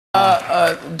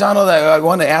Donald, I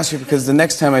want to ask you, because the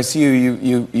next time I see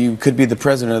you, you could be the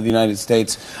president of the United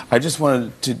States. I just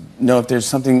wanted to know if there's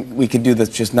something we could do that's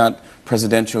just not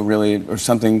presidential, really, or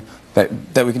something that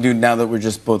we can do now that we're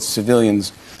just both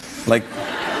civilians. Like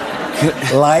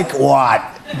what?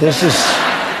 This is...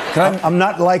 I'm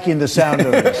not liking the sound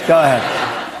of this. Go ahead.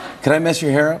 Can I mess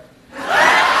your hair up?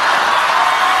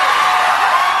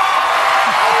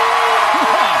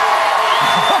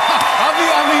 I'll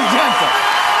be gentle.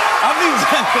 I'll be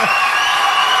gentle.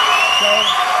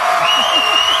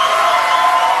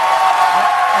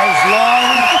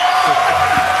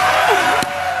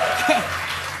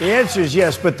 The answer is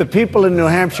yes, but the people in New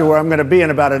Hampshire, where I'm going to be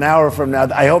in about an hour from now,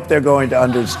 I hope they're going to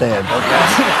understand. Okay?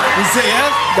 You say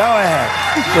yes? Go ahead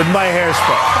with my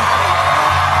hairspray.